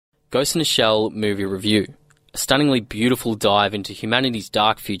Ghost in a Shell movie review. A stunningly beautiful dive into humanity's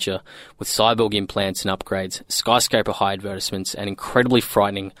dark future with cyborg implants and upgrades, skyscraper high advertisements, and incredibly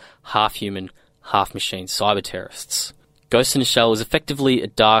frightening half-human, half-machine cyber terrorists. Ghost in a Shell is effectively a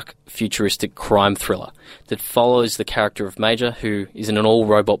dark, futuristic crime thriller that follows the character of Major, who is in an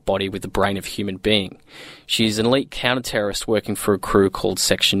all-robot body with the brain of a human being. She is an elite counter-terrorist working for a crew called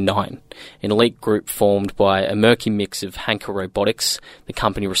Section 9, an elite group formed by a murky mix of Hanka Robotics, the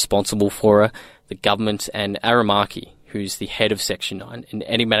company responsible for her, the government, and Aramaki, who's the head of Section 9, an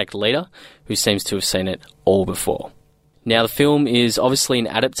enigmatic leader who seems to have seen it all before. Now, the film is obviously an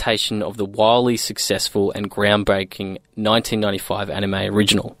adaptation of the wildly successful and groundbreaking 1995 anime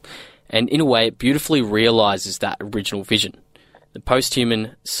original, and in a way it beautifully realises that original vision. The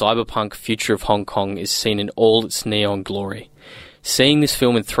post-human, cyberpunk future of Hong Kong is seen in all its neon glory. Seeing this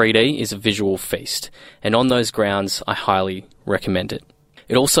film in 3D is a visual feast, and on those grounds I highly recommend it.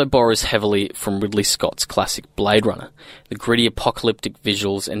 It also borrows heavily from Ridley Scott's classic Blade Runner. The gritty apocalyptic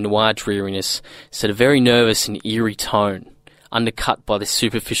visuals and noir dreariness set a very nervous and eerie tone, undercut by the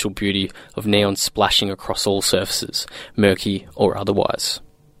superficial beauty of neon splashing across all surfaces, murky or otherwise.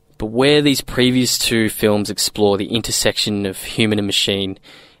 But where these previous two films explore the intersection of human and machine,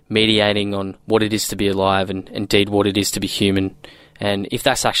 mediating on what it is to be alive and indeed what it is to be human, and if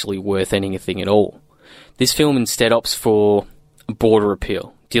that's actually worth anything at all, this film instead opts for a broader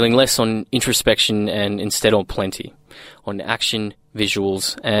appeal, dealing less on introspection and instead on plenty, on action,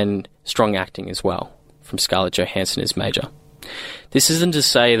 visuals, and strong acting as well, from Scarlett Johansson as Major. This isn't to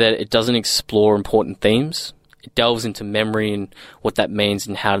say that it doesn't explore important themes. It delves into memory and what that means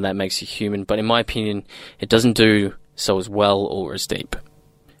and how that makes you human, but in my opinion, it doesn't do so as well or as deep,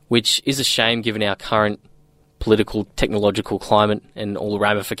 which is a shame given our current political, technological climate and all the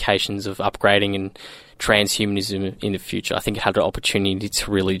ramifications of upgrading and transhumanism in the future. I think it had an opportunity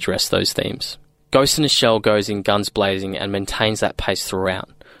to really address those themes. Ghost in a Shell goes in guns blazing and maintains that pace throughout,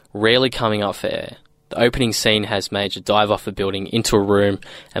 rarely coming up for air. The opening scene has Major dive off a building into a room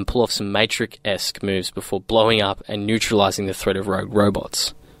and pull off some Matrix-esque moves before blowing up and neutralising the threat of rogue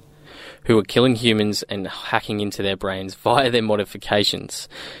robots, who are killing humans and hacking into their brains via their modifications,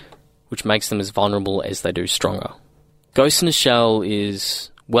 which makes them as vulnerable as they do stronger. Ghost in a Shell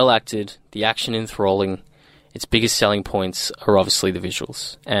is well acted, the action enthralling. Its biggest selling points are obviously the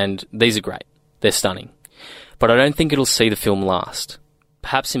visuals, and these are great. They're stunning. But I don't think it'll see the film last.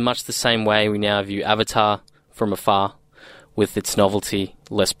 Perhaps in much the same way we now view Avatar from afar, with its novelty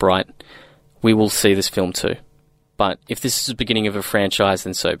less bright, we will see this film too. But if this is the beginning of a franchise,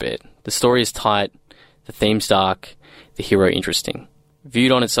 then so be it. The story is tight, the theme's dark, the hero interesting.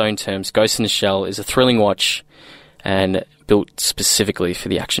 Viewed on its own terms, Ghost in a Shell is a thrilling watch and built specifically for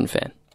the action fan.